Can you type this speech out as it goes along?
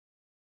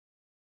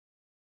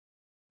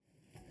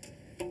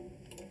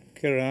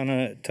Kia ora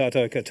ana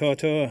tātou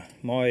katoa,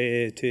 mai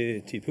e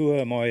te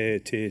tipua, mai e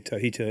te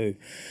tahito,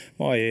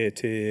 mai e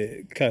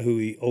te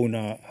kahui o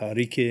ngā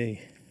arike,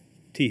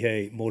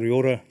 tihei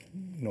moriora,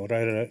 no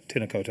reira,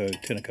 tēnā koutou,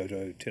 tēnā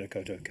koutou, tēnā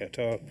koutou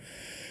katoa.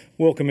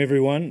 Welcome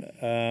everyone.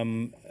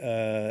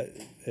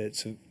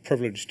 It's a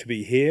privilege to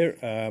be here.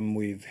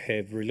 We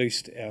have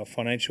released our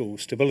financial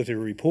stability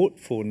report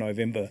for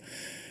November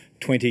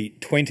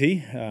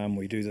 2020.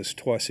 We do this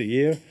twice a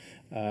year.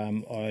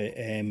 I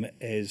am,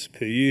 as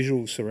per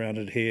usual,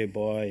 surrounded here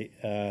by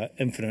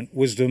infinite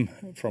wisdom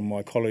from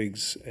my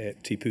colleagues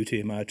at Te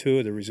Pūtea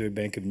Mātua, the Reserve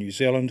Bank of New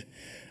Zealand,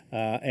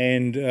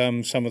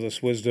 and some of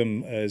this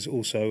wisdom is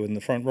also in the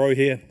front row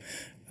here,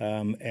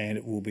 and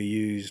it will be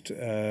used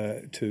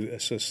to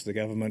assist the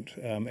government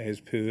as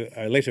per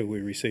a letter we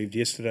received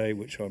yesterday,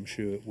 which I'm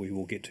sure we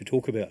will get to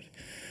talk about.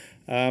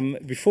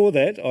 Before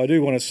that, I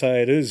do want to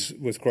say it is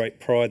with great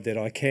pride that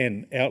I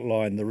can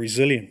outline the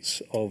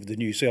resilience of the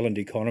New Zealand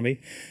economy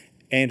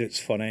and its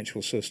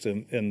financial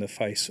system in the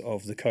face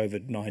of the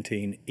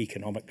COVID-19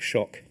 economic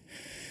shock.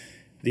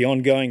 The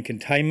ongoing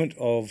containment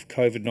of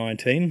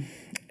COVID-19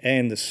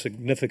 and the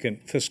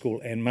significant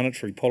fiscal and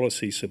monetary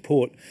policy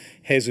support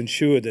has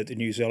ensured that the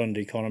New Zealand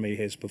economy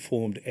has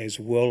performed as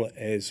well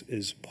as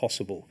is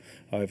possible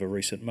over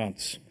recent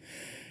months.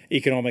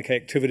 Economic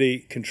activity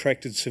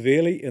contracted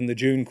severely in the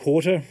June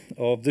quarter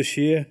of this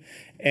year,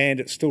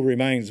 and it still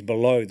remains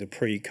below the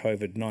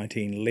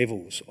pre-COVID-19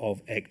 levels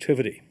of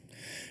activity.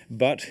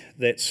 But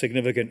that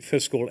significant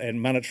fiscal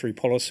and monetary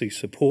policy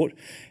support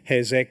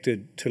has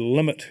acted to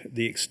limit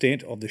the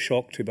extent of the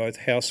shock to both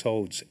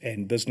households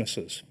and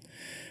businesses.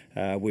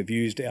 We've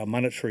used our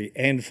monetary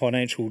and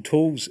financial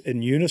tools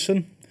in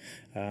unison,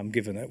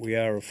 given that we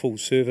are a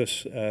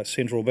full-service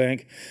central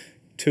bank,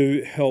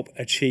 to help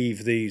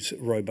achieve these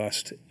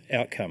robust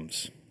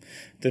outcomes.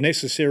 The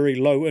necessary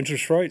low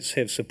interest rates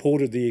have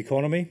supported the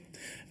economy,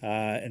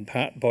 in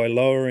part by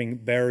lowering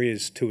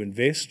barriers to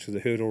invest, to the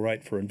hurdle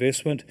rate for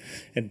investment,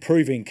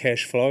 improving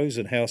cash flows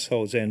in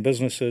households and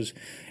businesses,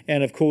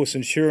 and of course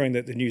ensuring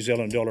that the New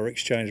Zealand dollar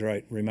exchange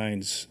rate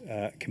remains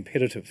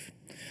competitive.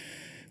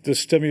 The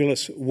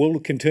stimulus will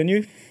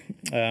continue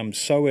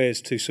so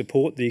as to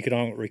support the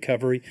economic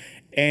recovery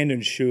and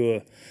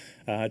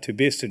to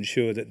best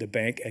ensure that the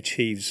bank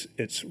achieves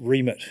its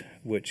remit,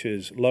 which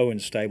is low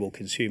and stable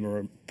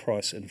consumer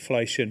price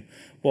inflation,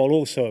 while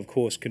also, of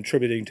course,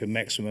 contributing to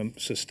maximum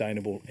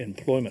sustainable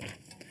employment.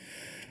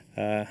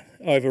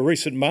 Over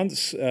recent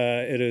months,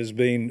 it has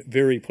been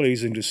very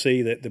pleasing to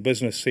see that the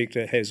business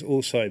sector has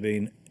also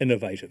been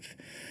innovative,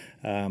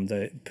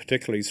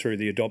 particularly through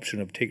the adoption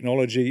of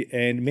technology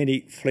and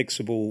many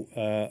flexible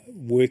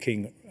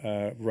working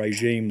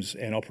regimes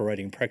and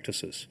operating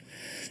practices.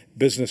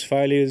 Business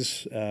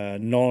failures,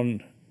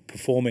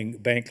 non-performing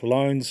bank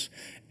loans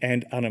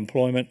and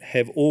unemployment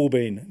have all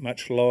been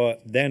much lower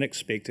than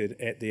expected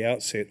at the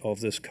outset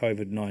of this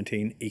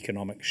COVID-19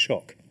 economic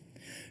shock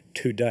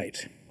to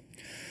date.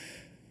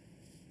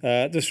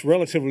 This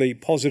relatively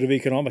positive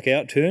economic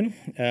outturn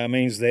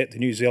means that the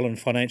New Zealand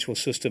financial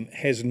system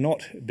has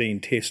not been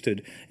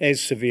tested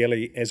as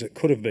severely as it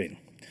could have been.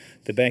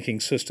 The banking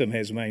system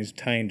has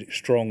maintained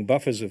strong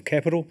buffers of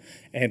capital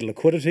and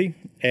liquidity,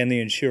 and the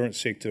insurance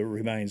sector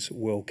remains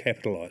well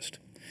capitalised.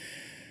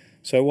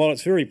 So while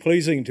it's very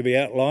pleasing to be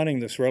outlining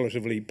this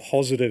relatively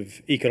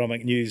positive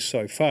economic news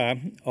so far,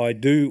 I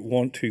do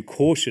want to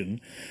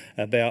caution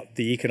about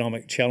the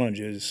economic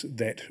challenges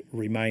that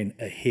remain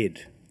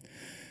ahead.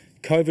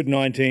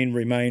 COVID-19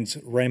 remains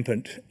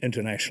rampant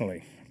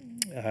internationally.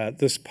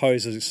 This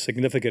poses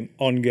significant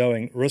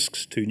ongoing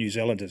risks to New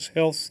Zealanders'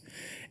 health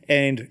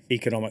and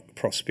economic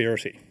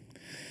prosperity.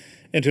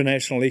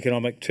 International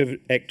economic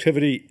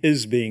activity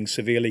is being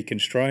severely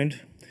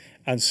constrained.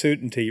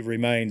 Uncertainty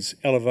remains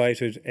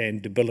elevated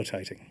and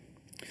debilitating.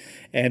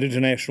 And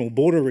international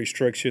border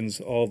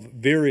restrictions of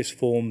various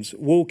forms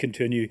will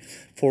continue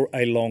for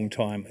a long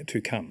time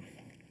to come.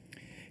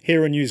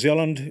 Here in New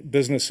Zealand,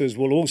 businesses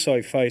will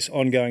also face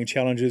ongoing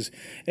challenges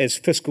as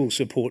fiscal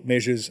support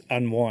measures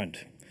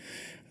unwind.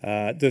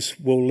 This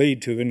will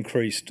lead to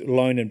increased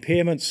loan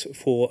impairments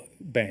for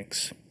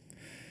banks.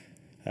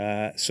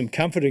 Some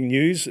comforting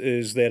news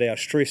is that our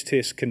stress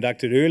test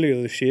conducted earlier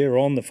this year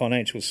on the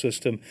financial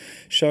system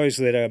shows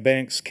that our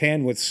banks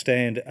can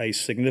withstand a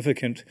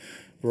significant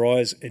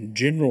rise in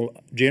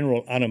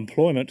general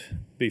unemployment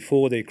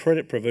before their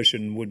credit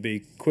provision would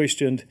be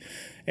questioned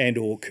and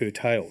or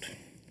curtailed.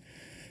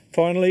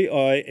 Finally,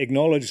 I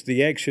acknowledge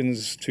the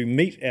actions to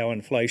meet our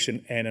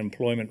inflation and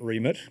employment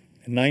remit,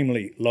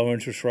 namely low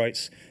interest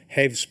rates,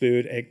 have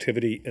spurred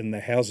activity in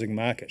the housing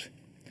market.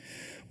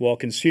 While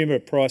consumer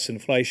price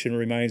inflation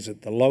remains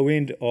at the low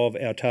end of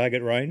our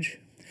target range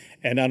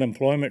and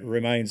unemployment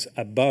remains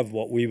above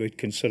what we would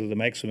consider the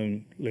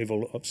maximum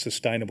level of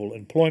sustainable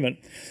employment,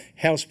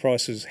 house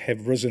prices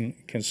have risen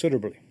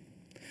considerably.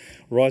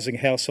 Rising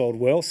household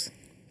wealth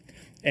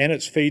and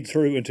its feed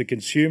through into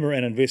consumer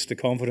and investor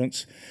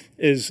confidence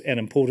is an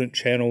important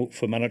channel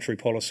for monetary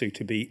policy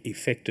to be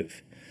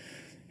effective.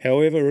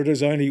 However, it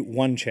is only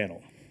one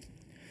channel.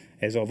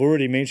 as I've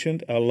already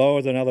mentioned, a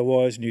lower than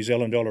otherwise New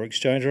Zealand dollar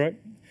exchange rate,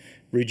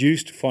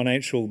 reduced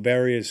financial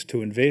barriers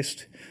to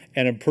invest,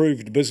 and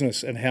improved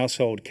business and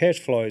household cash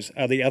flows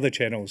are the other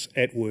channels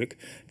at work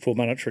for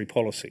monetary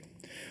policy.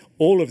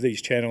 All of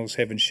these channels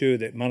have ensured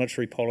that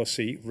monetary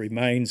policy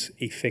remains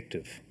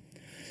effective.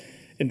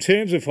 In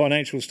terms of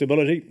financial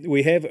stability,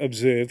 we have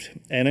observed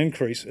an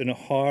increase in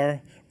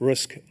higher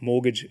risk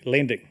mortgage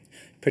lending,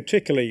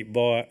 particularly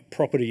by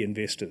property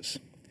investors,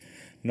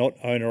 not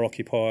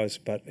owner-occupiers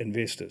but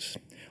investors.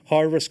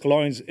 High-risk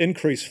loans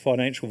increase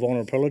financial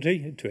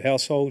vulnerability to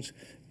households,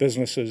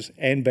 businesses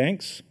and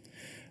banks.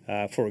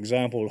 For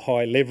example,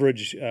 high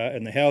leverage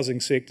in the housing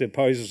sector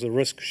poses the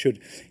risk should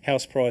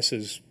house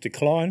prices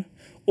decline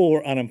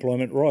or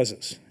unemployment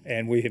rises.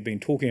 And we have been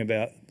talking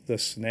about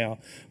this now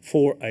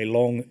for a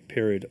long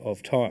period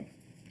of time.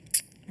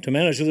 To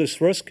manage this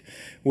risk,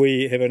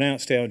 we have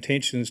announced our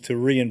intentions to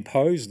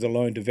reimpose the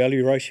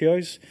loan-to-value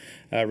ratios,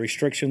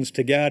 restrictions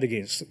to guard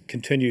against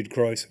continued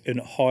growth in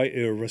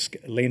higher risk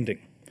lending.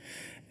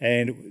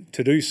 And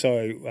to do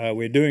so,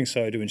 we're doing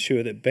so to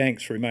ensure that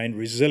banks remain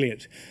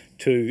resilient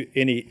to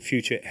any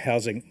future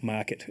housing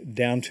market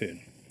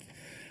downturn.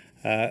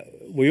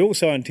 We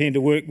also intend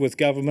to work with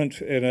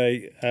government in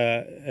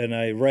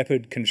a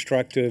rapid,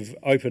 constructive,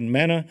 open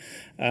manner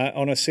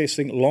on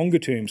assessing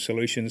longer-term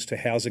solutions to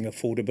housing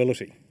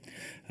affordability.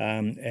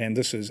 And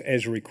this is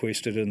as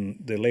requested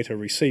in the letter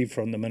received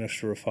from the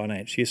Minister of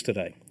Finance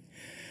yesterday.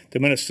 The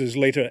Minister's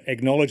letter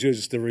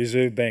acknowledges the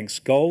Reserve Bank's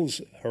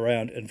goals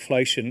around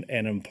inflation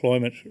and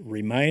employment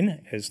remain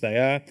as they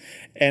are,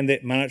 and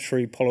that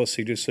monetary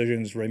policy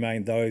decisions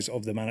remain those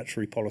of the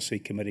Monetary Policy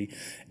Committee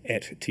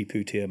at Te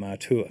Pūtea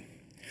Mātua.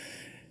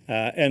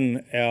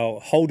 In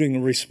our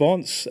holding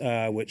response,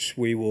 which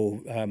we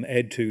will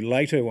add to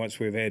later once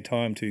we've had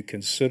time to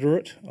consider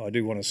it, I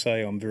do want to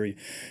say I'm very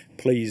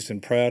pleased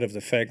and proud of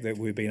the fact that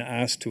we've been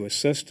asked to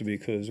assist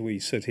because we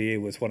sit here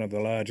with one of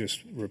the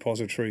largest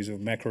repositories of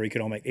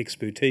macroeconomic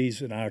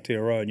expertise in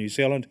Aotearoa, New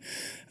Zealand.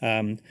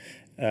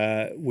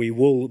 We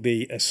will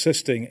be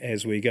assisting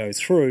as we go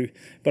through,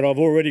 but I've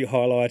already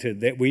highlighted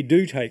that we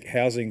do take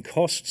housing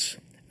costs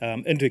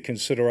into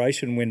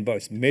consideration when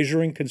both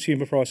measuring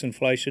consumer price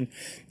inflation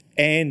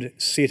and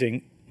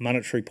setting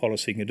monetary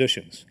policy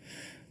conditions.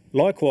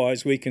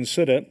 Likewise, we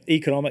consider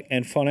economic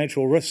and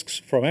financial risks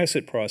from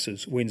asset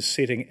prices when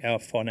setting our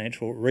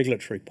financial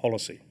regulatory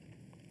policy.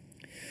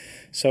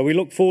 So we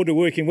look forward to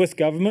working with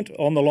government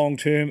on the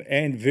long-term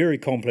and very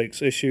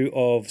complex issue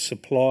of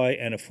supply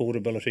and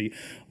affordability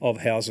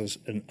of houses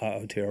in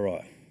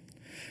Aotearoa.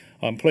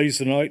 I'm pleased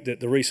to note that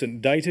the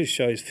recent data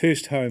shows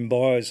first home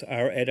buyers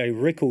are at a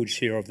record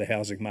share of the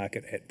housing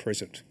market at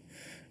present,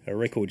 a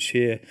record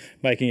share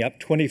making up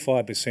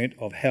 25%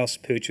 of house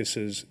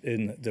purchases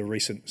in the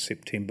recent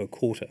September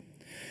quarter.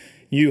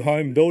 New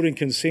home building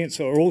consents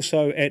are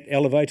also at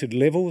elevated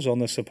levels on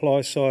the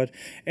supply side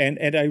and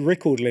at a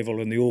record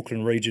level in the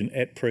Auckland region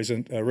at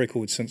present, a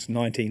record since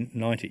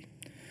 1990.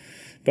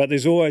 But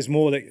there's always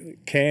more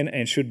that can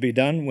and should be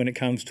done when it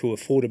comes to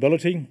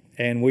affordability,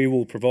 and we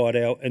will provide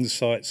our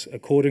insights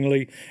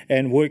accordingly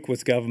and work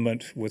with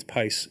government with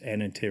pace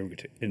and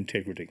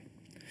integrity.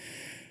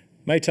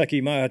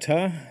 Meitaki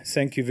Maata,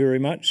 thank you very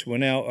much. We're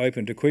now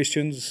open to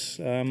questions.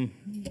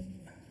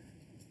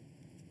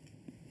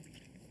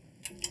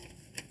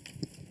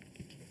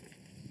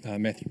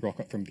 Matthew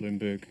Brockett from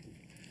Bloomberg.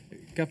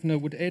 Governor,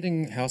 would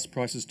adding house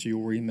prices to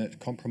your remit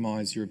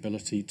compromise your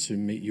ability to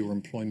meet your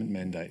employment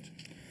mandate?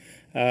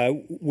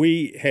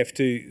 We have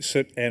to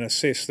sit and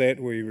assess that.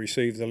 We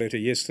received the letter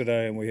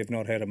yesterday and we have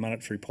not had a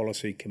Monetary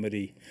Policy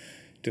Committee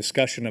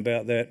discussion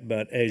about that,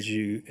 but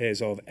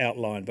as I've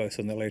outlined both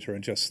in the letter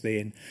and just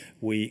then,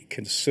 we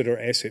consider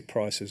asset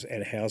prices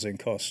and housing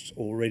costs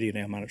already in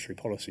our monetary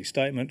policy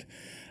statement.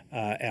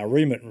 Our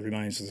remit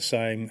remains the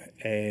same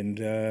and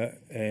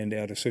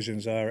our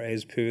decisions are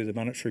as per the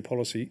monetary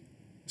policy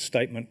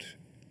statement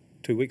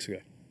 2 weeks ago.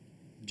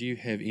 Do you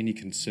have any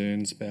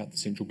concerns about the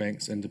central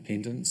bank's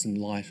independence in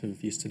light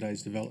of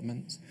yesterday's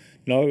developments?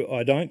 No,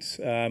 I don't.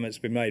 It's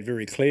been made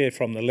very clear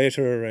from the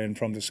letter and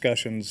from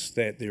discussions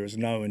that there is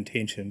no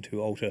intention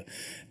to alter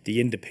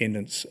the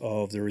independence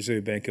of the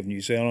Reserve Bank of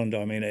New Zealand.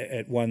 I mean,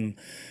 at one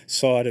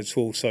side, it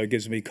also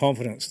gives me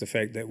confidence, the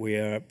fact that we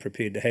are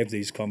prepared to have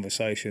these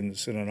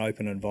conversations in an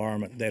open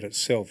environment. That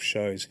itself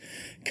shows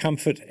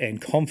comfort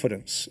and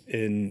confidence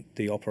in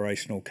the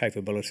operational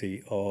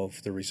capability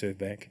of the Reserve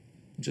Bank.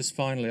 Just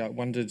finally, I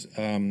wondered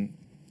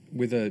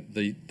whether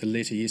the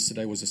letter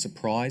yesterday was a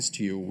surprise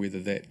to you, or whether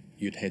that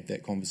you'd had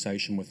that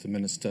conversation with the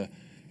Minister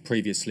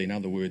previously. In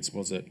other words,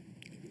 were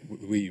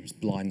you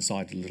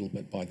blindsided a little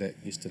bit by that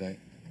yesterday?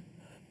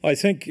 I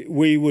think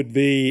we would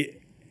be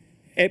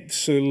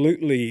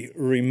absolutely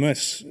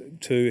remiss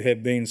to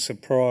have been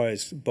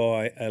surprised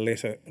by a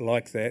letter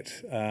like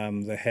that.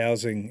 The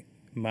housing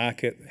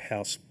market,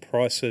 house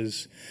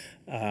prices,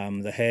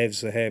 the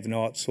haves, the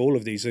have-nots, all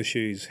of these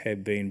issues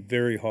have been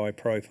very high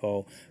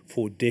profile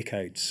for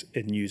decades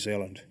in New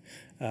Zealand.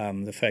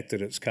 The fact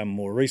that it's come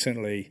more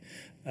recently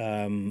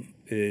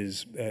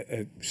is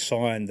a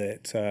sign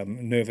that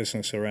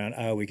nervousness around,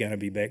 are we going to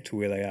be back to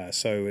where they are?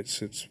 So it's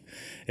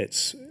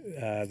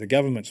the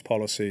government's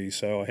policy.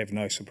 So I have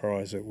no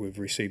surprise that we've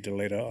received a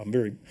letter.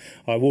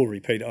 I will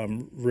repeat,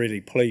 I'm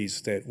really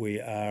pleased that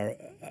we are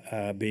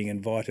being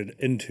invited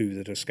into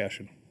the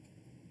discussion.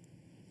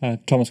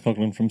 Thomas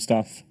Coughlin from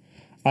Stuff.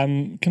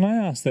 Can I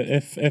ask that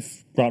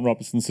if Grant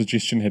Robertson's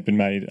suggestion had been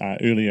made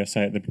earlier,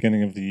 say at the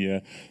beginning of the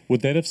year,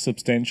 would that have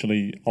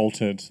substantially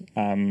altered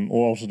or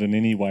altered in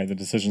any way the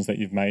decisions that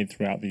you've made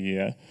throughout the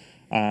year?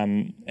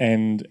 And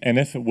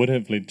if it would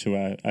have led to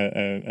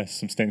a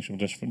substantial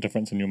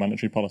difference in your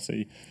monetary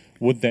policy,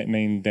 would that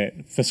mean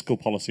that fiscal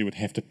policy would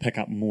have to pick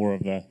up more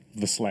of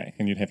the slack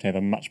and you'd have to have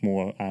a much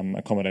more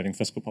accommodating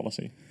fiscal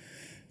policy?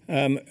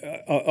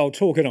 I'll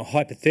talk in a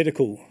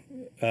hypothetical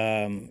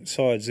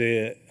sides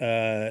there.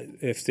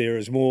 If there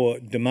is more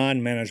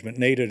demand management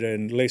needed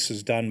and less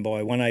is done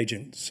by one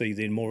agency,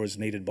 then more is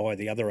needed by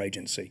the other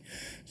agency.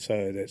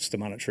 So that's the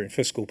monetary and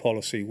fiscal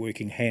policy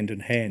working hand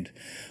in hand.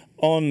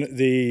 On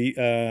the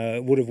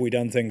would have we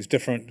done things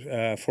different,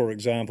 for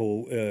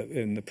example,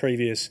 in the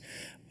previous,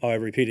 I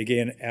repeat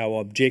again,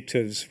 our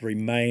objectives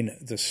remain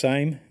the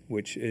same,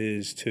 which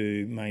is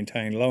to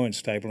maintain low and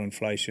stable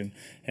inflation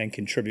and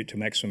contribute to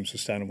maximum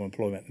sustainable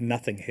employment.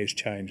 Nothing has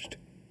changed.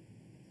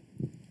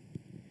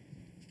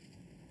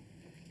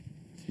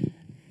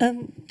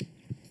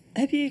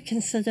 Have you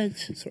considered...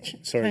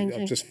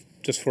 Sorry,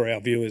 just for our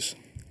viewers.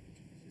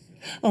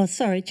 Oh,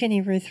 sorry,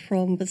 Jenny Ruth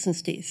from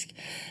Business Desk.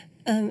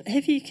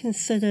 Have you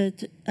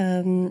considered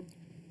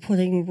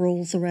putting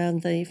rules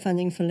around the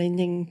funding for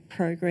lending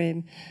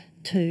program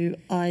to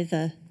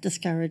either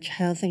discourage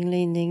housing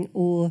lending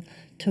or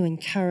to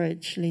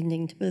encourage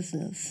lending to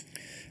business?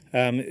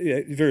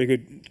 Yeah, very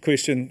good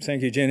question.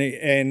 Thank you, Jenny.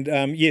 And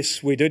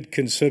yes, we did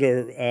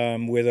consider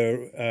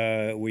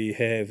whether we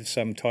have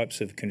some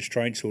types of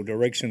constraints or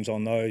directions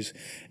on those,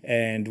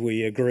 and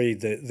we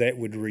agreed that that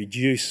would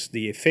reduce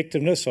the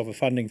effectiveness of a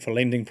funding for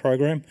lending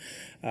program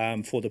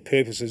for the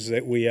purposes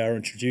that we are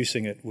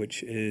introducing it,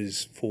 which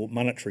is for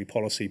monetary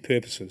policy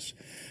purposes.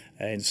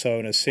 And so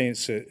in a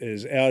sense, it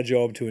is our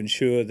job to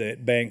ensure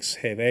that banks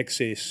have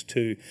access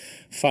to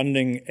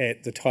funding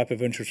at the type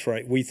of interest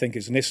rate we think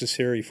is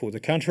necessary for the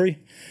country.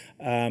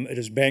 It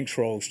is banks'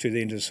 roles to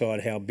then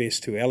decide how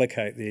best to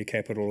allocate their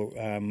capital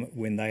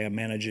when they are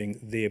managing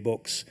their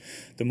books.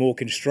 The more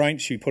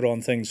constraints you put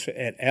on things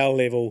at our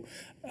level,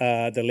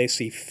 the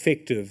less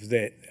effective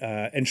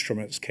that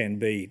instruments can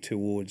be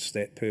towards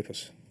that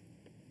purpose.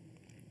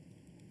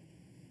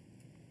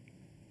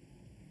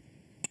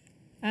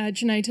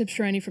 Janae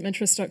Tibshirani from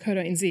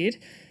interest.co.nz.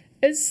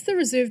 Is the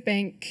Reserve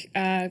Bank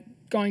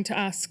going to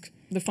ask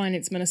the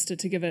Finance Minister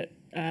to give it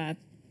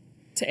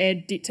to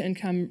add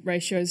debt-to-income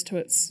ratios to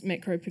its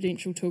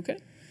macro-prudential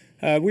toolkit?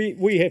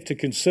 We have to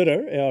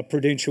consider our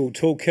prudential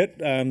toolkit.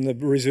 The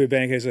Reserve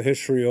Bank has a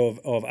history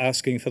of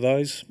asking for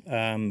those.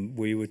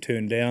 We were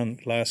turned down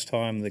last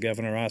time the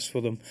Governor asked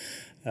for them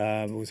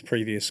with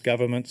previous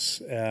governments.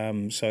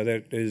 So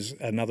that is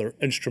another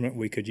instrument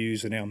we could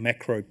use in our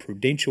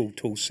macro-prudential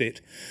tool set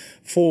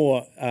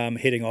for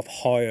heading off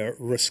higher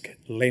risk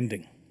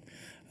lending.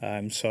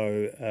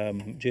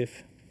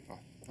 Jeff?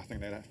 I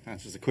think that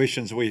answers the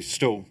questions. We're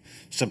still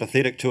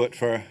sympathetic to it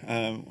for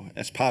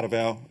as part of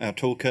our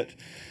toolkit,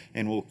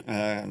 and we'll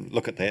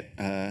look at that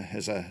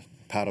as a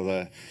part of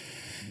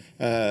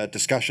the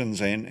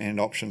discussions and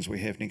options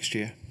we have next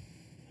year.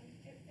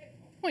 At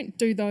what point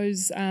do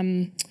those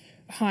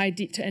high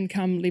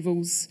debt-to-income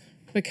levels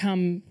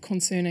become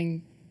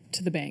concerning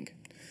to the bank?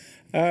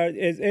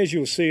 As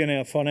you'll see in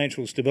our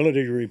financial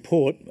stability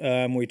report,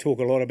 we talk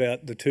a lot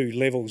about the two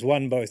levels.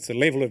 One, both the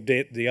level of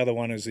debt, the other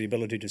one is the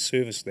ability to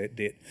service that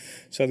debt.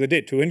 So the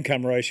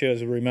debt-to-income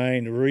ratios have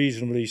remained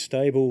reasonably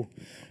stable.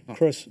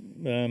 Chris?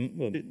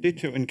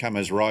 Debt-to-income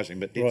is rising,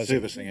 but debt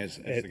servicing, as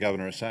the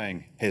Governor is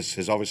saying,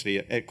 has obviously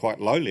at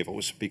quite low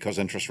levels because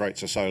interest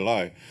rates are so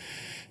low.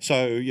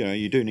 So,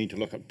 you do need to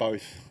look at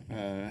both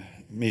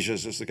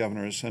measures, as the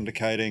Governor is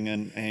indicating,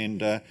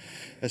 and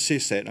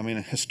assess that. I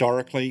mean,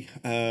 historically,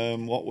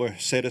 what were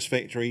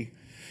satisfactory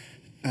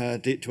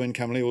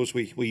debt-to-income levels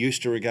we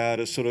used to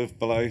regard as sort of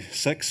below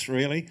 6,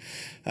 really.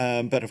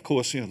 But, of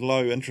course,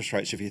 low interest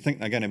rates, if you think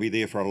they're going to be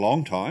there for a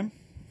long time,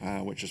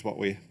 which is what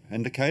we're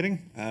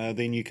indicating,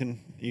 then you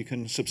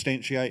can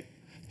sustain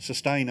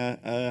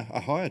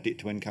a higher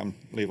debt-to-income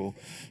level.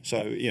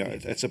 So,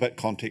 it's a bit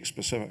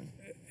context-specific.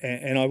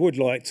 And I would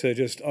like to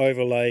just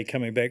overlay,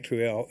 coming back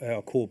to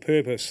our core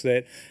purpose,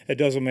 that it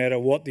doesn't matter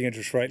what the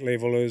interest rate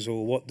level is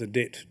or what the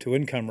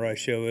debt-to-income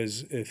ratio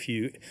is. If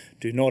you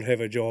do not have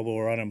a job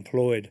or are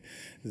unemployed,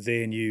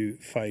 then you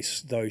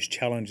face those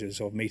challenges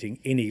of meeting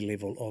any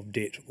level of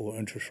debt or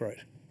interest rate.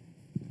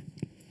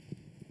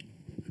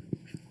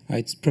 Hi,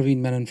 it's Praveen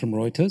Menon from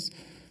Reuters.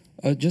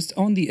 Just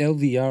on the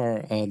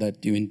LVR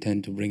that you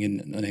intend to bring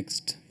in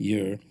next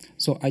year,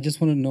 so I just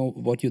want to know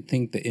what you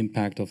think the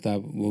impact of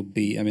that will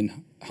be. I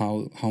mean,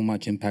 how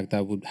much impact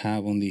that would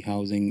have on the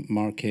housing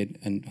market,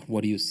 and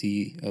what do you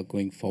see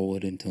going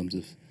forward in terms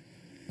of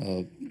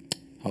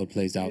how it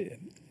plays out?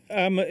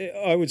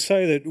 I would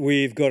say that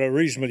we've got a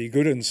reasonably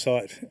good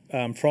insight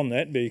from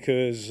that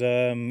because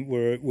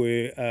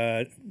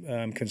we're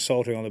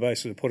consulting on the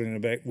basis of putting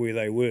them back where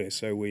they were.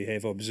 So we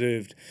have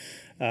observed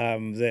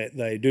that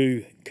they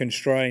do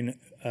constrain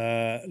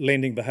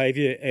lending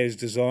behaviour as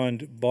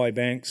designed by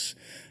banks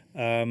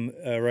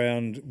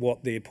around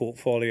what their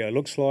portfolio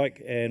looks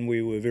like, and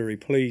we were very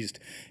pleased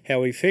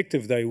how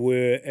effective they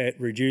were at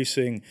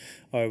reducing,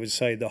 I would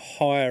say, the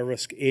higher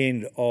risk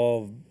end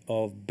of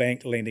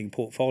bank lending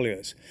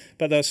portfolios.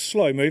 But they're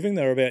slow moving.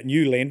 They're about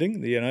new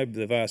lending.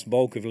 The vast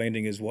bulk of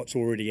lending is what's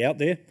already out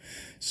there,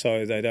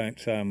 so they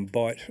don't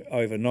bite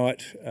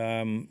overnight.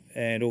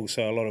 And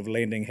also a lot of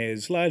lending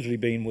has largely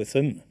been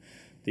within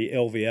the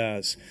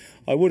LVRs.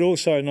 I would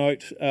also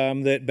note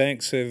that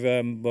banks have,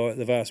 by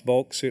the vast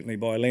bulk, certainly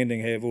by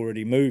lending, have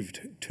already moved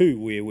to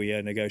where we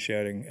are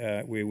negotiating,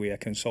 where we are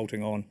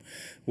consulting on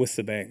with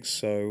the banks.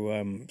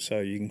 So, so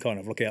you can kind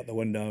of look out the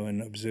window and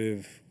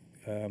observe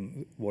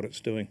what it's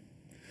doing.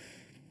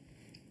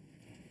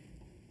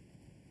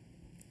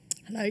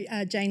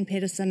 Hello, Jane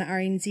Patterson,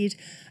 RNZ.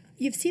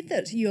 You've said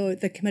that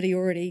the committee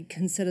already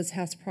considers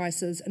house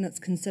prices in its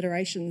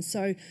considerations.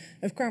 So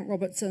if Grant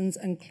Robertson's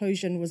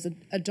inclusion was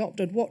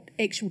adopted, what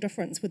actual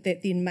difference would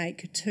that then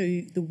make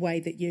to the way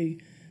that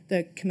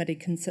the committee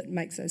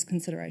makes those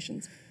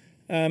considerations?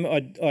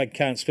 I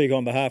can't speak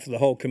on behalf of the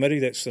whole committee.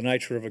 That's the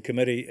nature of a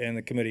committee, and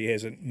the committee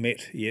hasn't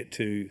met yet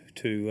to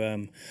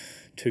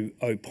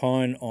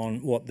opine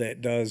on what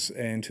that does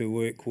and to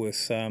work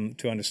with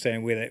to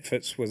understand where that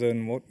fits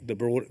within what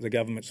the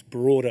government's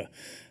broader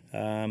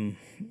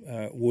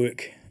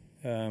work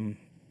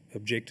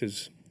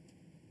objectives.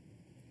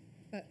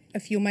 But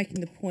if you're making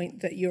the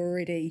point that you're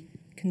already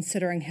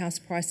considering house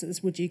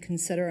prices, would you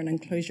consider an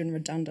inclusion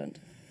redundant?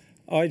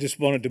 I just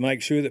wanted to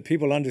make sure that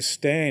people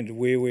understand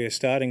where we're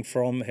starting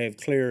from, have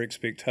clear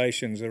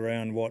expectations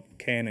around what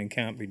can and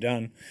can't be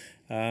done,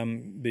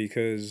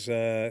 because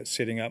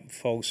setting up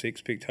false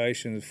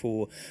expectations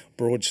for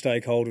broad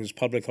stakeholders,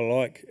 public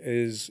alike,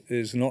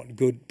 is not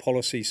good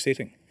policy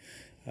setting.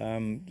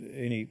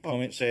 Any comments?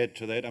 I'll just add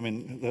to that. I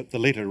mean, the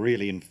letter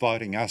really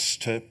inviting us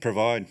to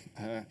provide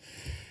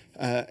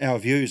our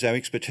views, our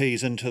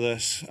expertise into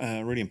this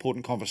really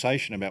important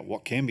conversation about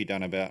what can be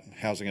done about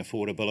housing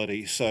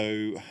affordability.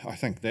 So I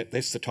think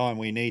that's the time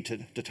we need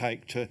to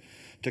take to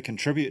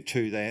contribute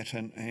to that,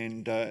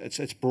 and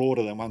it's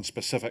broader than one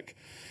specific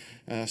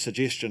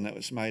suggestion that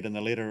was made in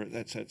the letter.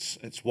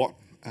 It's what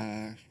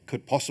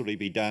could possibly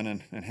be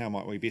done and how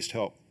might we best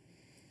help.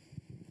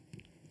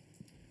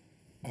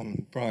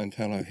 Brian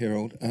Fallow,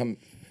 Herald.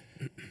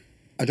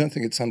 I don't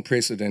think it's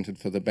unprecedented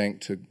for the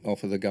bank to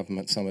offer the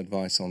government some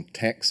advice on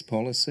tax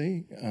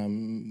policy.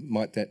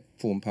 Might that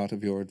form part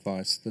of your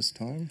advice this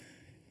time?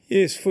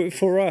 Yes,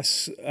 for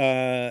us,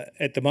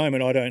 at the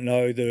moment, I don't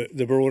know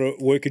the broader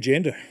work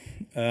agenda.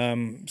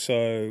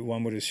 So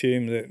one would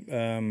assume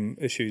that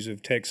issues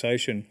of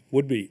taxation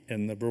would be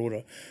in the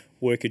broader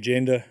work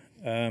agenda.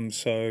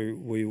 So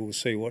we will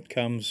see what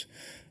comes.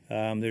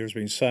 There has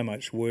been so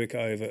much work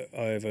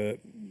over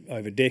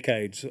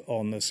decades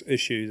on this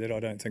issue that I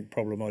don't think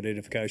problem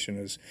identification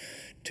is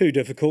too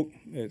difficult.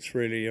 It's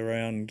really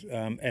around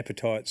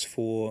appetites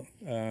for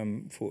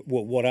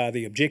what are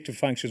the objective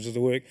functions of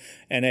the work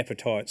and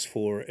appetites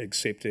for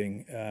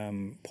accepting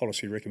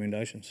policy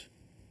recommendations.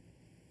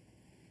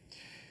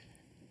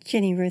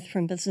 Jenny Ruth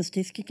from Business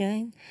Desk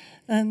again.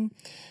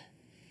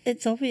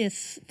 It's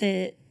obvious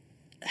that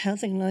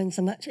housing loans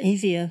are much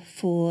easier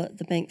for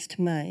the banks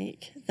to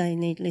make. They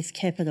need less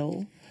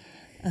capital.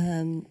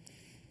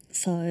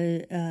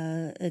 So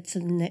it's a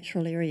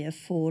natural area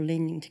for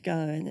lending to go,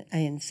 and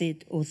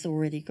ANZ also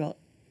already got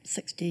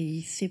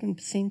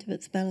 67% of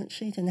its balance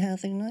sheet in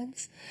housing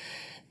loans.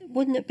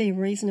 Wouldn't it be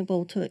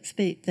reasonable to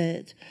expect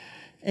that,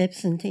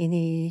 absent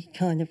any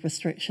kind of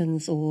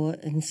restrictions or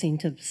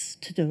incentives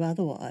to do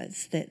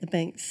otherwise, that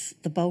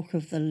the bulk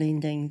of the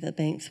lending the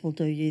banks will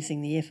do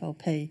using the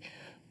FLP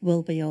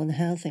will be on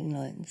housing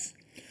loans?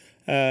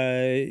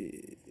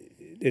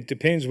 It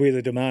depends where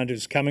the demand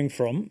is coming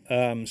from.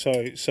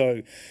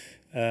 Totally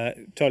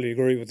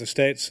agree with the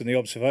stats and the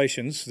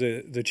observations.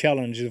 The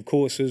challenge, of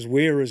course, is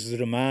where is the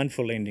demand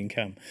for lending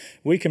come?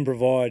 We can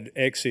provide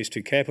access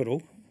to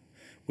capital.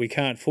 We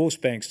can't force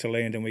banks to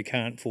lend, and we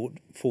can't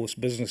force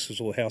businesses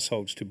or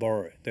households to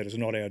borrow. That is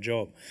not our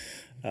job.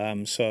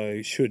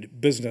 So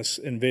should business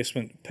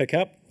investment pick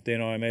up,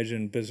 then I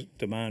imagine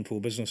demand for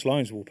business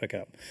loans will pick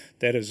up.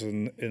 That is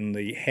in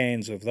the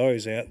hands of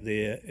those out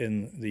there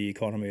in the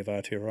economy of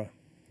Aotearoa.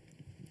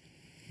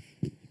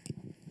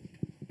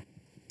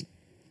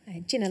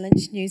 Jenna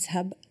Lynch, News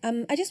Hub.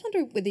 I just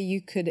wonder whether you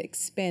could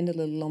expand a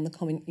little on the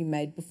comment you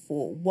made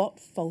before. What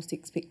false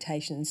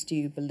expectations do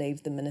you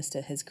believe the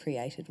Minister has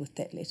created with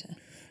that letter?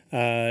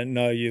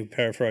 No, you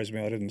paraphrased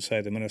me. I didn't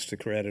say the Minister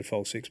created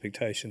false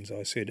expectations.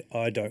 I said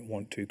I don't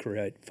want to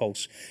create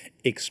false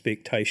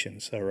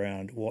expectations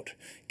around what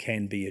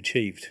can be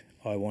achieved.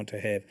 I want to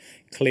have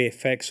clear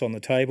facts on the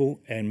table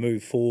and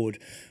move forward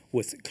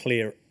with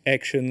clear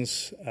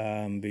actions,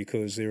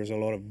 because there is a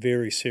lot of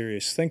very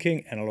serious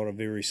thinking and a lot of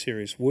very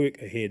serious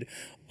work ahead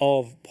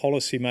of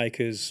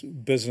policymakers,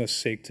 business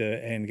sector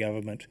and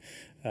government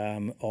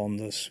on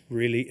this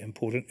really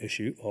important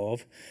issue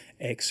of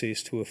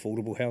access to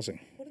affordable housing.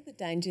 What are the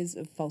dangers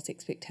of false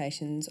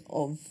expectations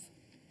of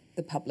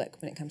the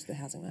public when it comes to the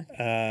housing market?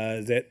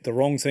 That the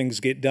wrong things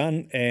get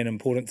done and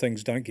important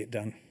things don't get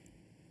done.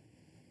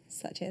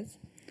 Such as?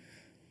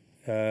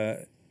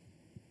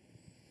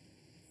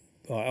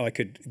 I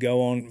could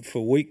go on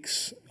for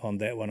weeks on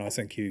that one. I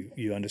think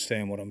you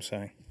understand what I'm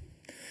saying.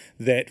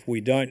 That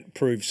we don't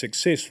prove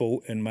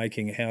successful in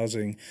making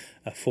housing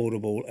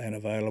affordable and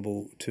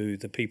available to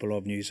the people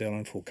of New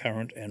Zealand for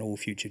current and all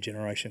future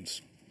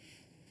generations.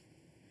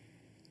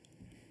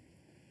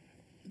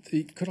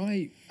 Could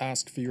I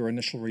ask for your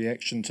initial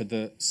reaction to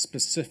the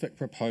specific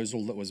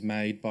proposal that was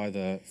made by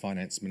the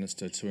Finance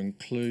Minister to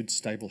include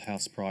stable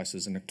house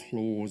prices in a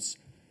clause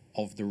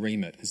of the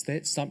remit? Is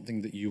that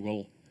something that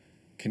you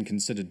can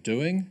consider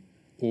doing,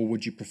 or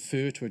would you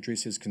prefer to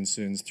address his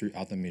concerns through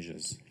other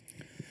measures?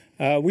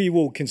 We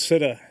will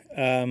consider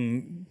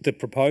the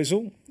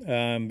proposal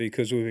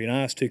because we've been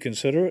asked to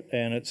consider it,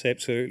 and it's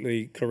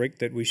absolutely correct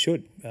that we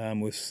should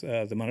with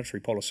the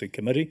Monetary Policy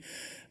Committee.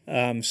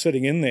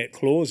 Sitting in that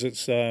clause,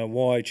 it's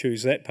why I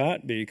choose that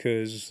part,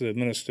 because the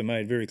Minister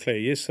made very clear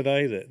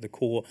yesterday that the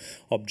core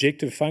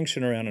objective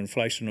function around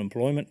inflation and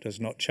employment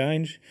does not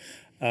change.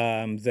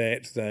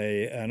 That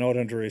they are not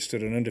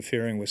interested in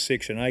interfering with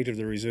Section 8 of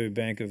the Reserve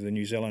Bank of the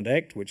New Zealand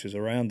Act, which is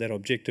around that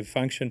objective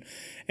function,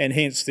 and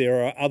hence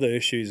there are other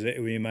issues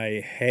that we may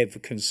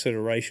have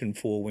consideration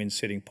for when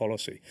setting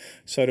policy.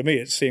 So to me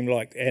it seemed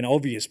like an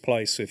obvious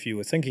place, if you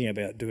were thinking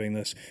about doing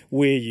this,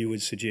 where you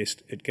would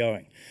suggest it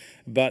going.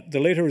 But the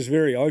letter is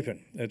very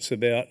open. It's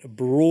about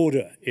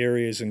broader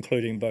areas,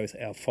 including both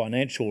our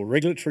financial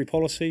regulatory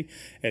policy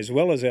as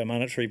well as our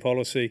monetary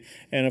policy,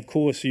 and of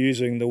course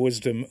using the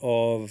wisdom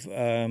of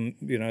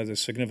the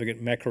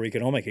significant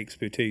macroeconomic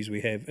expertise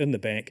we have in the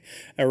bank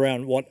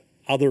around what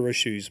other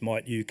issues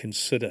might you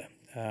consider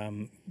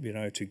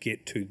to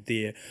get to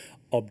their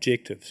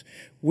objectives.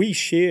 We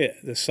share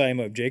the same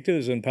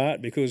objectives in part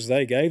because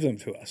they gave them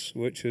to us,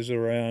 which is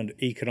around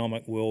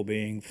economic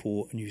well-being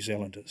for New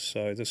Zealanders.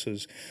 So this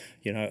is,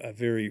 a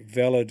very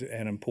valid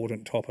and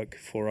important topic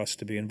for us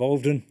to be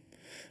involved in,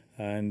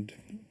 and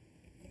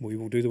we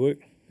will do the work.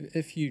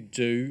 If you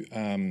do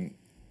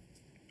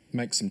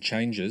make some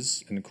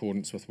changes in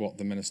accordance with what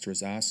the Minister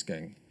is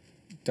asking,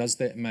 does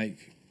that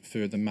make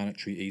further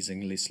monetary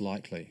easing less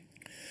likely?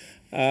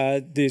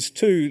 There's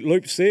two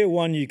loops there.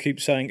 One, you keep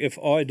saying, if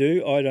I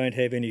do, I don't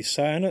have any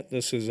say in it.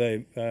 This is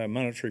a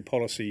monetary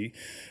policy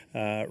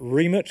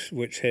remit,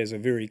 which has a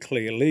very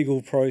clear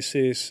legal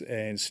process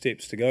and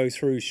steps to go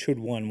through should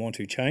one want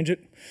to change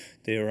it.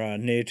 There are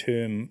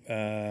near-term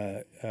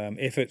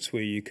efforts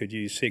where you could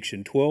use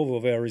Section 12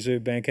 of our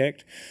Reserve Bank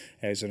Act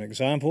as an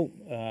example,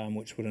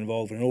 which would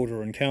involve an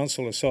order in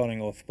council, a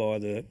signing off by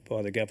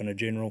the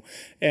Governor-General,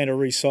 and a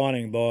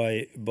re-signing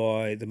by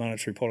the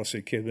Monetary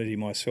Policy Committee,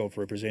 myself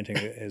representing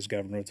it as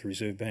Governor of the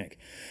Reserve Bank.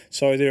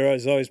 So there are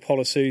those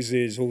policies.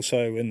 There's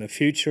also in the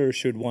future,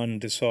 should one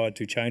decide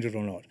to change it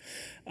or not.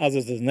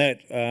 Other than that,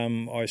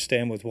 I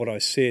stand with what I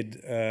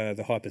said,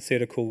 the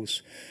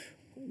hypotheticals.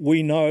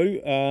 We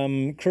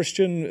know,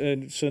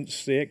 Christian,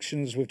 since the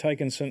actions we've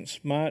taken since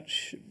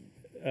March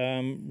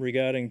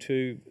regarding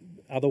to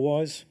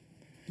otherwise?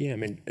 Yeah, I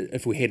mean,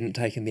 if we hadn't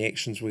taken the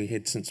actions we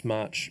had since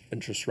March,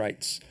 interest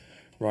rates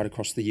right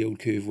across the yield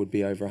curve would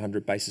be over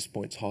 100 basis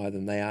points higher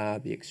than they are.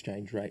 The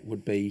exchange rate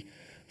would be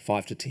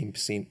 5 to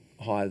 10%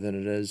 higher than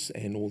it is,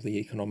 and all the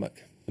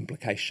economic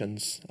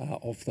implications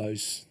of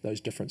those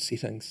different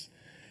settings.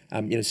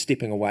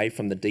 Stepping away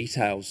from the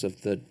details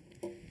of the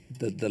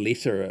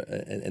letter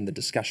and the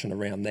discussion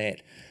around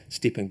that,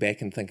 stepping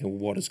back and thinking, well,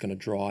 what is going to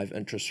drive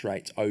interest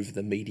rates over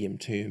the medium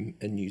term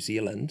in New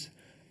Zealand?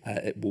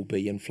 It will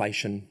be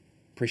inflation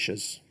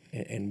pressures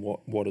and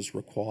what is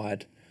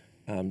required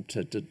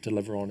to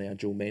deliver on our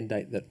dual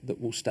mandate that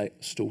will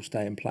still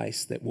stay in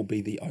place. That will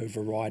be the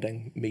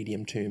overriding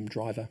medium term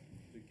driver.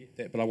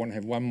 But I want to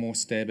have one more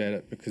stab at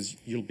it, because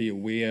you'll be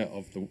aware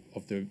of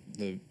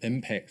the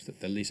impact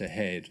that the letter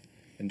had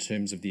in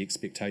terms of the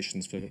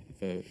expectations for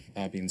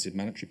RBNZ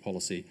monetary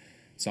policy.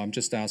 So I'm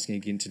just asking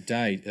again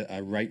today,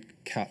 are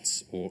rate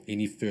cuts or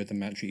any further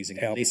monetary easing?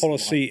 Our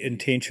policy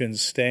intentions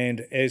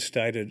stand as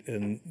stated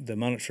in the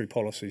monetary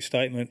policy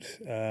statement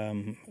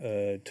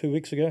 2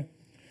 weeks ago,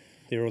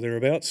 there or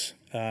thereabouts.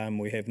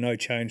 We have no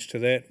change to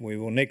that. We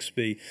will next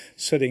be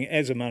sitting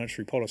as a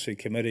Monetary Policy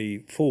Committee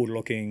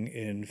forward-looking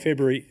in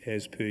February,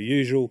 as per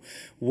usual,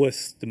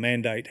 with the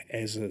mandate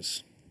as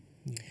is.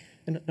 Yeah.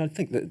 And I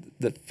think that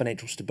the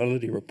financial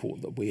stability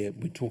report that we're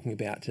talking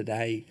about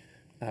today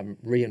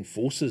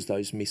reinforces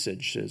those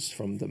messages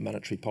from the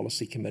Monetary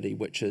Policy Committee,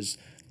 which is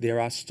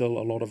there are still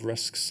a lot of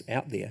risks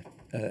out there,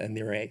 and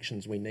there are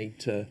actions we need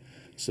to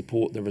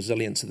support the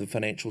resilience of the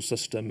financial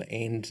system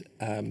and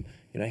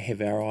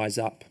have our eyes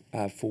up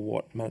for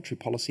what monetary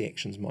policy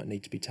actions might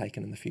need to be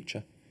taken in the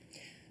future.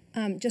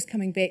 Just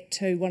coming back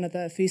to one of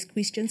the first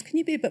questions, can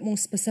you be a bit more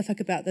specific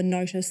about the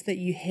notice that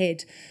you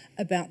had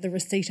about the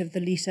receipt of the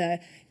letter,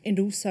 and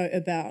also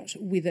about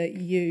whether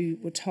you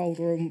were told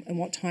or in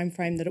what time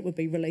frame that it would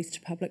be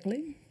released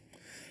publicly?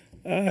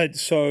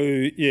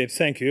 Yeah,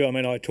 thank you. I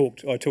mean, I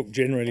talked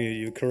generally.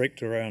 You're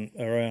correct around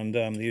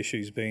the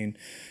issues being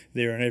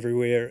there and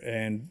everywhere,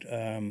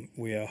 and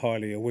we are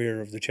highly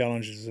aware of the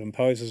challenges it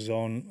imposes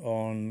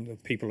on the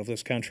people of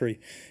this country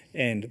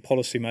and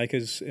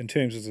policymakers. In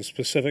terms of the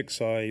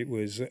specifics, I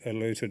was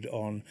alerted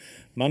on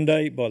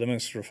Monday by the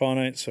Minister of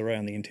Finance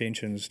around the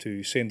intentions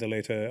to send the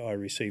letter. I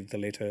received the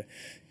letter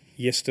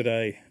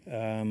yesterday.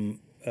 By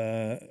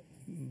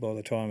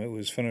the time it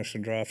was finished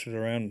and drafted,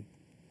 around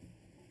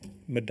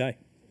midday.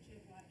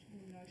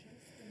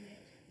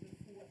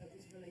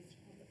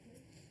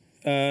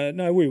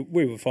 No,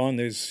 we were fine.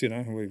 There's,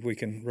 we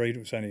can read. It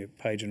was only a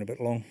page and a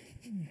bit long.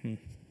 Mm-hmm.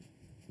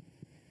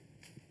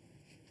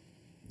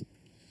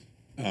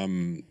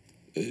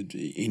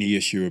 Any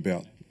issue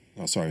about?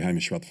 Oh, sorry,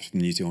 Hamish Rutherford from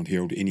the New Zealand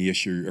Herald. Any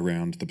issue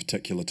around the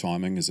particular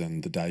timing, as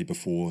in the day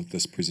before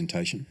this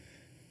presentation?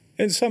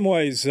 In some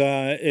ways,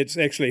 it's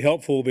actually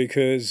helpful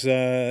because,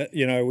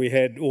 we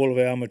had all of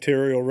our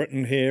material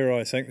written here.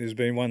 I think there's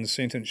been one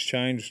sentence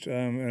changed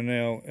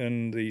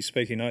in the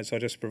speaking notes I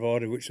just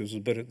provided, which was a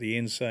bit at the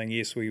end saying,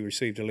 yes, we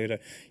received a letter,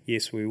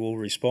 yes, we will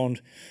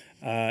respond.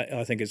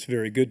 I think it's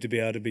very good to be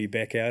able to be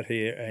back out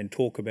here and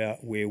talk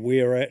about where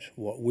we're at,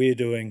 what we're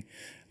doing,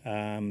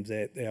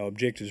 that our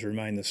objectives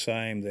remain the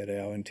same, that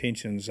our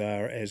intentions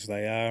are as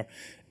they are,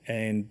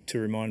 and to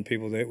remind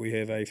people that we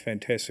have a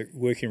fantastic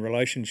working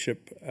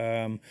relationship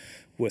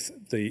with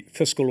the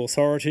fiscal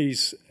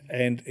authorities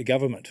and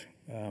government.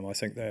 I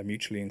think they are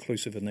mutually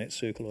inclusive in that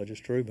circle I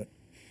just drew. But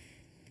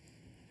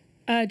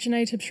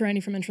Janae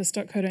Tibshirani from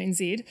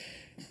interest.co.nz.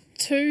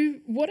 To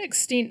what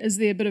extent is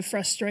there a bit of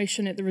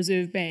frustration at the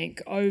Reserve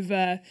Bank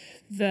over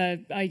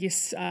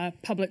the,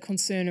 public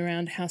concern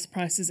around house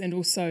prices, and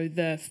also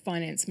the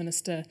Finance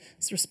Minister's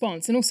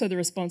response, and also the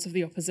response of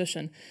the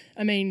opposition?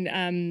 I mean,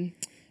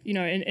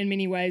 in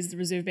many ways, the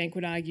Reserve Bank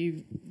would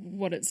argue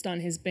what it's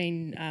done has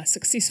been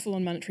successful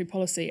on monetary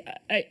policy.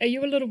 Are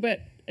you a little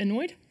bit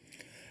annoyed?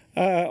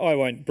 I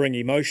won't bring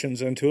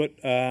emotions into it,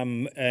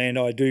 and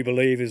I do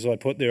believe, as I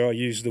put there, I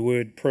use the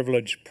word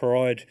privilege,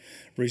 pride,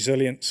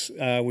 resilience.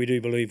 We do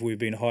believe we've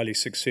been highly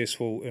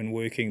successful in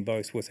working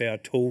both with our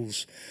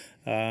tools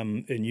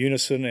in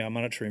unison, our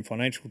monetary and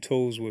financial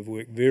tools. We've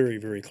worked very,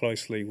 very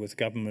closely with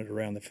government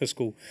around the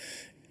fiscal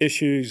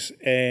issues,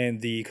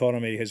 and the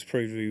economy has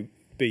proved to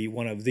be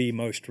one of the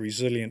most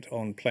resilient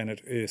on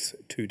planet Earth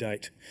to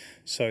date.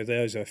 So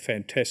those are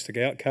fantastic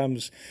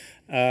outcomes.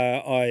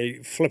 I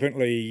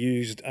flippantly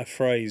used a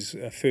phrase,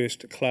 a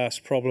first-class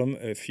problem.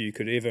 If you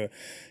could ever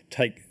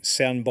take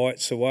sound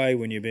bites away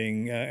when you're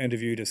being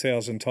interviewed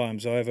 1,000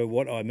 times over,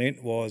 what I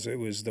meant was it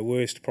was the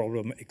worst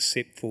problem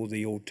except for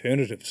the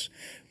alternatives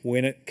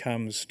when it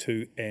comes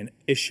to an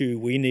issue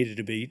we needed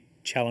to be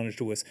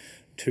challenged with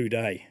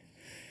today.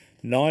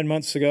 9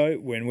 months ago,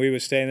 when we were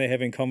standing there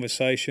having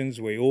conversations,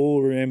 we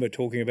all remember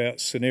talking about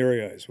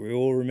scenarios. We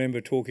all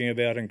remember talking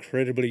about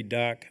incredibly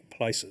dark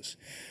places,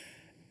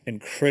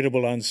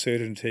 incredible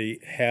uncertainty.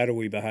 How do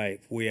we behave?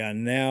 We are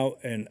now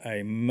in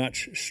a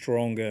much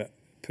stronger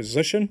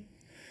position,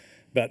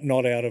 but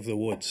not out of the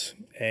woods.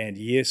 And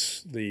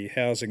yes, the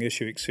housing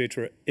issue,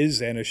 etc., is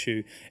an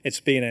issue. It's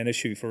been an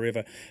issue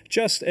forever.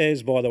 Just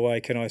as, by the way,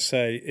 can I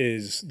say,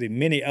 is the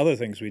many other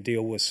things we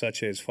deal with,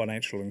 such as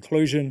financial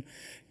inclusion,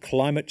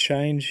 climate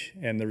change,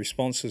 and the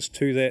responses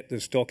to that.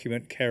 This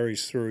document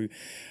carries through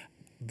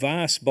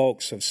vast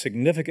bulks of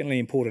significantly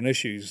important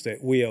issues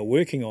that we are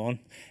working on.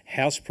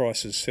 House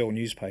prices sell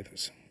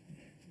newspapers.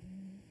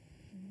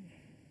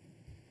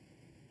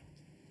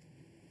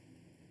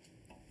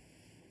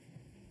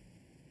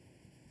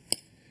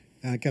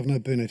 Governor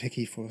Bernard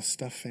Hickey for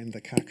Stuff and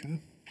the Kaka.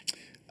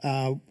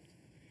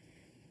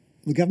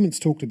 The government's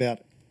talked about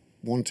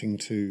wanting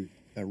to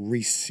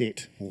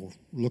reset or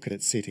look at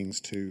its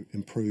settings to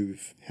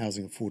improve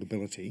housing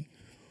affordability.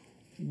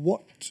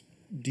 What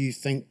do you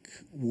think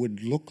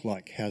would look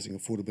like housing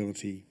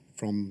affordability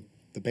from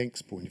the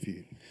bank's point of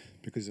view?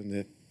 Because in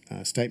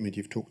the statement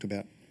you've talked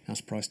about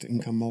house price to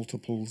income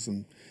multiples,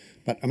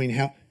 but I mean,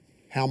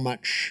 how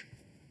much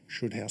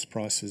should house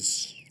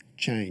prices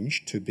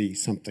change to be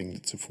something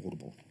that's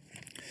affordable?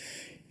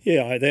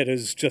 Yeah, that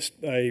is just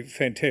a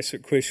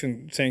fantastic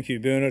question. Thank you,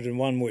 Bernard, and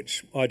one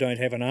which I don't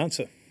have an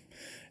answer.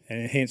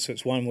 And hence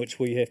it's one which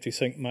we have to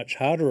think much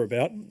harder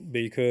about,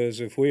 because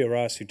if we are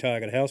asked to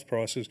target house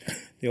prices,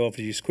 the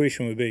obvious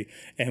question would be,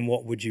 and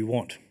what would you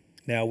want?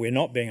 Now, we're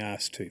not being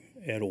asked to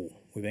at all.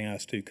 We're being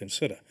asked to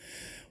consider.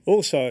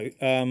 Also,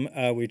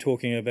 are we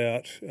talking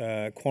about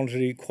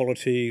quantity,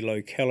 quality,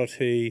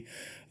 locality,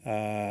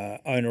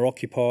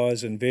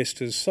 owner-occupiers,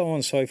 investors, so on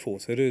and so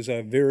forth? It is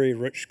a very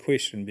rich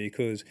question,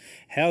 because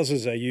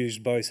houses are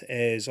used both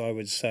as, I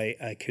would say,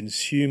 a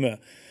consumer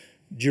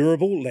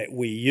durable that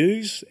we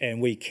use,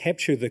 and we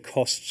capture the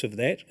costs of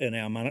that in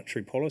our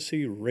monetary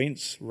policy,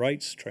 rents,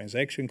 rates,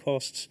 transaction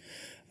costs,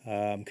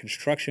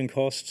 construction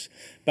costs,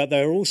 but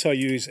they are also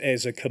used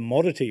as a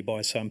commodity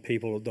by some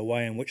people, the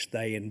way in which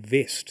they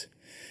invest.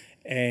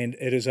 And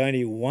it is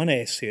only one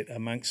asset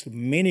amongst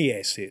many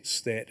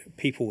assets that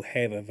people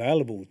have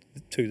available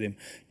to them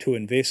to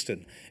invest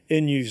in.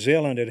 In New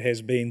Zealand, it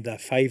has been the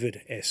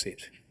favoured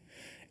asset,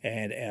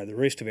 and the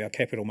rest of our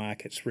capital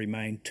markets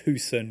remain too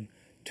thin,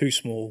 too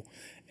small,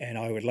 and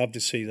I would love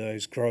to see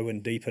those grow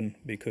and deepen,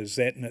 because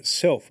that in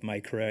itself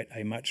may create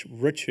a much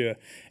richer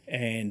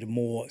and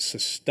more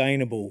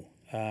sustainable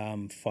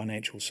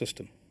financial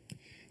system.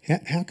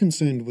 How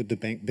concerned would the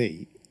bank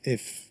be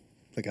if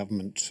the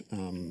government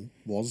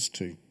was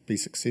to be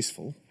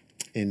successful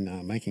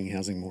in making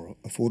housing more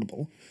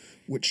affordable,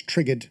 which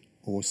triggered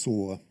or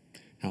saw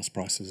house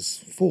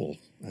prices fall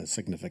a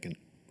significant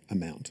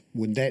amount?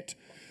 Would that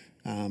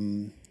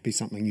be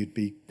something you'd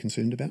be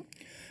concerned about?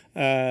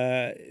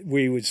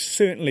 We would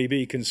certainly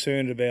be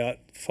concerned about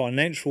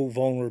financial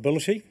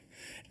vulnerability,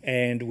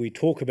 and we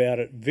talk about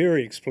it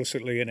very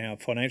explicitly in our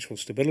financial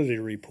stability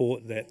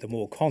report that the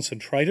more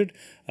concentrated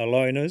a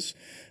loan is,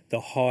 the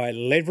high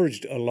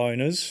leveraged a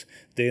loan is,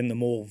 then the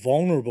more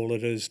vulnerable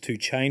it is to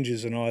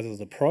changes in either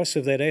the price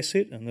of that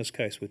asset, in this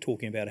case we're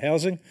talking about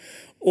housing,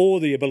 or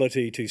the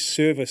ability to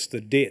service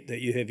the debt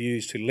that you have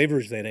used to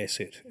leverage that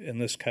asset, in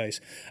this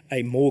case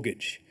a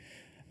mortgage.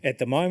 At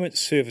the moment,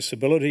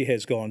 serviceability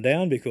has gone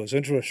down because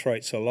interest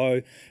rates are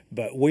low,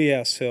 but we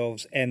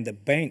ourselves and the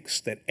banks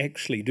that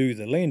actually do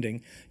the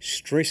lending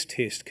stress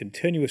test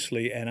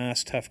continuously and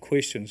ask tough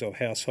questions of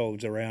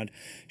households around,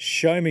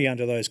 show me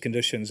under those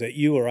conditions that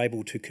you are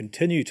able to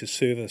continue to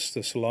service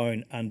this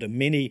loan under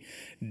many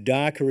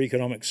darker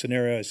economic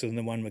scenarios than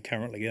the one we're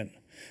currently in.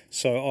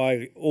 So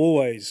I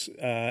always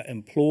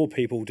implore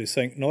people to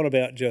think not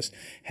about just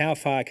how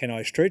far can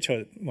I stretch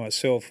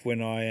myself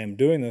when I am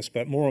doing this,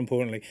 but more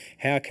importantly,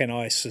 how can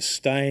I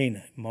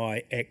sustain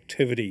my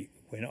activity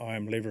when I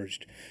am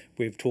leveraged.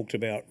 We've talked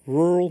about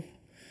rural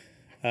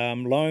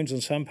loans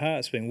in some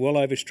parts being well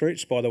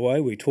overstretched. By the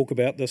way, we talk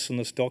about this in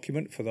this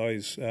document for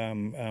those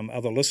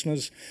other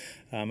listeners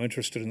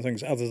interested in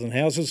things other than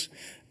houses.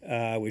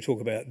 We talk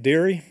about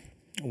dairy.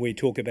 We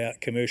talk about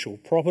commercial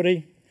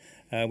property.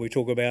 We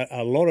talk about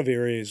a lot of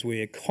areas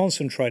where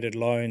concentrated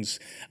loans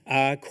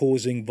are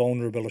causing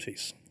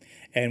vulnerabilities.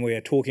 And we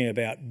are talking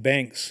about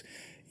banks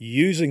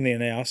using their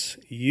nous,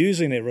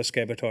 using their risk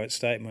appetite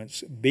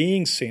statements,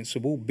 being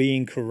sensible,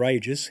 being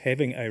courageous,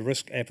 having a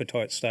risk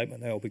appetite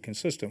statement they'll be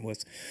consistent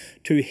with,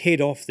 to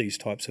head off these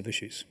types of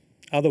issues.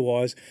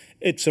 Otherwise,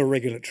 it's a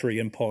regulatory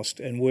impost,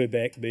 and we're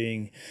back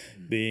being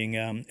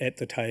at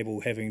the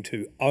table having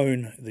to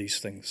own these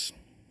things.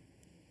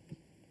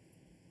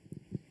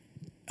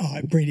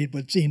 Hi, Brent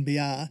Edwards,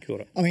 NBR. Kia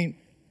ora. I mean,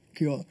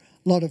 a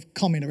lot of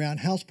comment around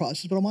house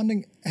prices, but I'm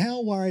wondering,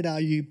 how worried are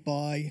you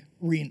by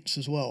rents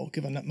as well,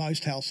 given that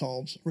most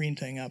households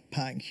renting are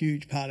paying a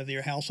huge part of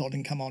their household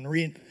income on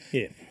rent?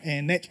 Yeah.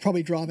 And that's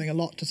probably driving a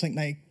lot to think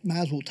they may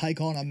as well take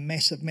on a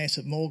massive,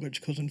 massive mortgage,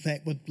 because in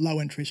fact with low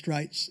interest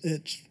rates,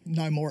 it's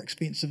no more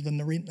expensive than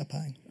the rent they're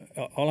paying.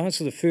 I'll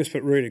answer the first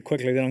bit really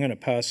quickly, then I'm going to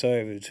pass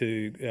over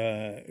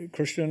to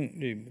Christian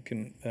you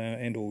can,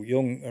 and/or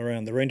Jung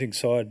around the renting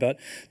side. But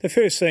the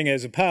first thing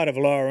is, a part of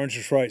lower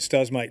interest rates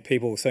does make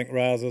people think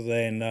rather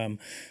than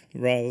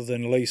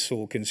lease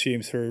or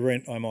consume through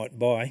rent, I might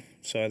buy.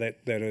 So that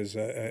is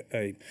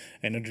an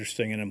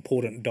interesting and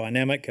important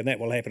dynamic, and that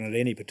will happen at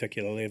any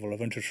particular level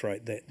of interest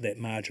rate, that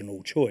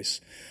marginal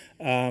choice.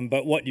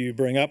 But what you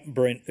bring up,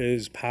 Brent,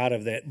 is part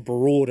of that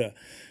broader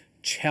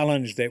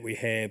challenge that we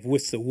have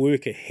with the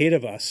work ahead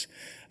of us.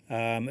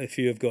 If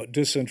you've got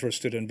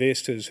disinterested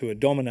investors who are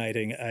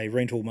dominating a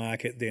rental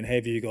market, then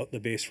have you got the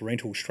best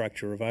rental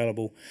structure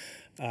available?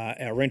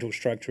 Our rental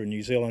structure in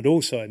New Zealand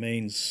also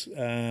means,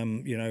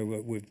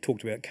 we've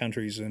talked about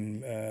countries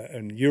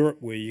in Europe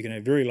where you can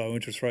have very low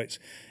interest rates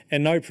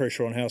and no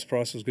pressure on house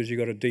prices because you've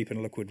got a deep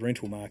and liquid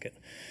rental market.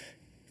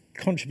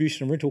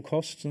 Contribution and rental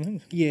costs and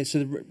things? Yeah, so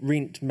the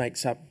rent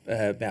makes up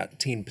about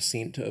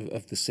 10%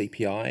 of the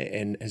CPI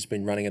and has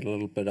been running at a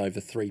little bit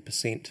over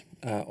 3%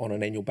 on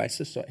an annual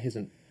basis, so it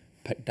hasn't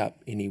picked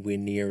up anywhere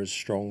near as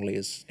strongly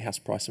as house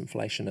price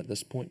inflation at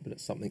this point, but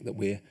it's something that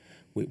we're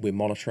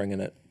monitoring,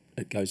 and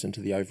it goes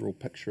into the overall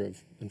picture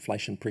of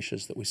inflation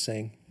pressures that we're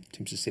seeing in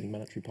terms of setting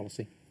monetary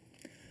policy.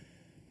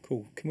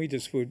 Cool. Can we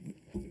just...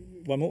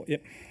 one more?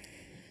 Yep.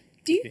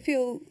 Do you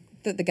feel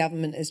that the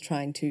government is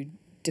trying to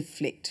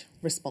deflect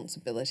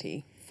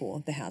responsibility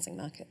for the housing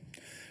market?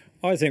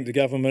 I think the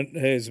government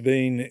has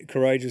been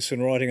courageous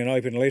in writing an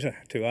open letter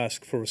to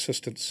ask for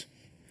assistance.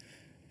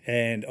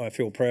 And I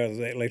feel proud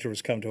that letter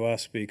has come to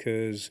us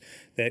because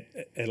that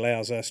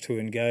allows us to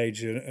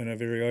engage in a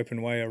very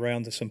open way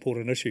around this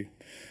important issue.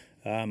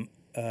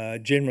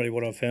 Generally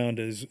what I've found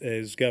is,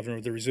 as Governor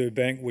of the Reserve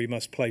Bank, we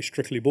must play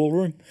strictly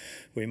ballroom.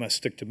 We must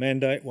stick to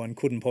mandate. One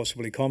couldn't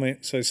possibly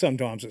comment. So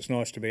sometimes it's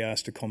nice to be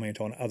asked to comment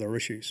on other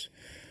issues.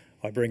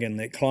 I bring in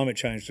that climate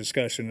change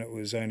discussion. It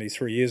was only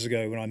 3 years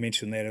ago when I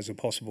mentioned that as a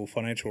possible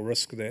financial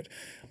risk that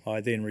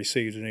I then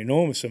received an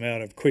enormous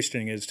amount of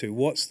questioning as to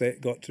what's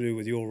that got to do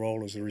with your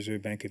role as the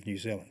Reserve Bank of New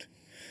Zealand.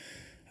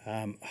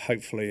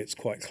 Hopefully it's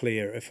quite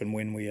clear if and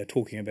when we are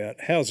talking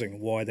about housing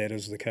why that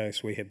is the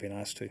case. We have been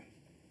asked to.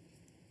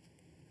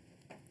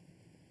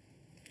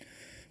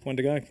 One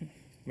to go.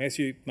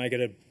 Matthew,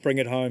 bring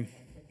it home.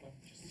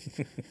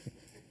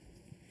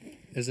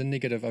 Is a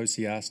negative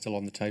OCR still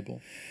on the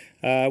table?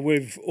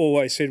 We've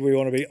always said we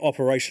want to be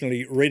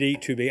operationally ready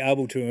to be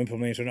able to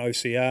implement an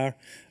OCR.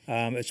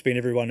 It's been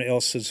everyone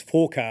else's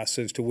forecast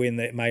as to when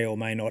that may or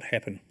may not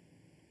happen.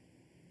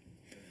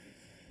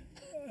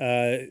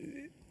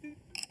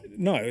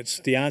 No,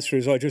 the answer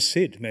is I just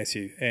said,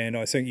 Matthew, and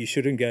I think you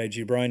should engage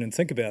your brain and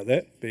think about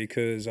that,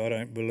 because I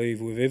don't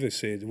believe we've ever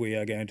said we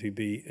are going to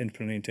be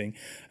implementing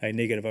a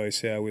negative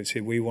OCR. We've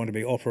said we want to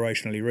be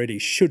operationally ready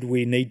should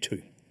we need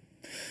to.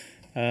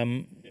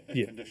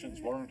 If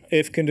conditions warrant it.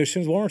 If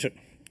conditions warrant it.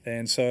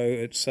 And so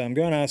it's go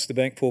and ask the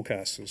bank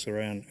forecasters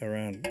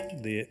around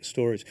their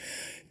stories.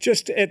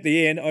 Just at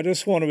the end, I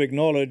just want to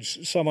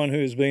acknowledge someone who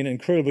has been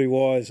incredibly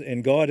wise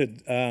and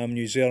guided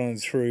New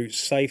Zealand through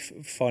safe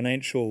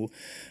financial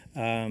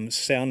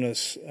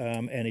soundness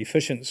and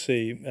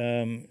efficiency.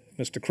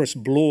 Mr. Chris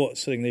Bloor,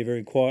 sitting there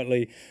very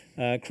quietly.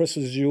 Chris,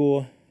 is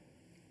your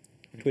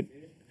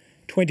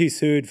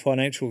 23rd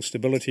Financial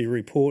Stability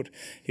Report.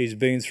 He's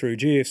been through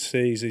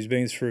GFCs, he's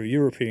been through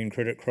European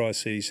credit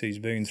crises, he's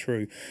been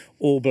through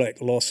All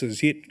Black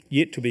losses,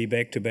 yet to be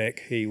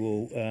back-to-back. He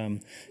will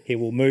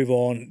move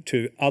on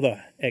to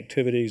other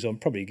activities. I'm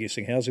probably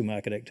guessing housing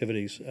market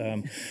activities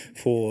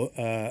for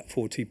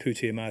Te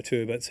Pūtea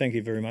Mātua, but thank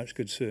you very much,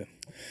 good sir.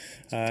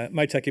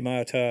 Mai take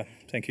mai ata.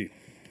 Thank you.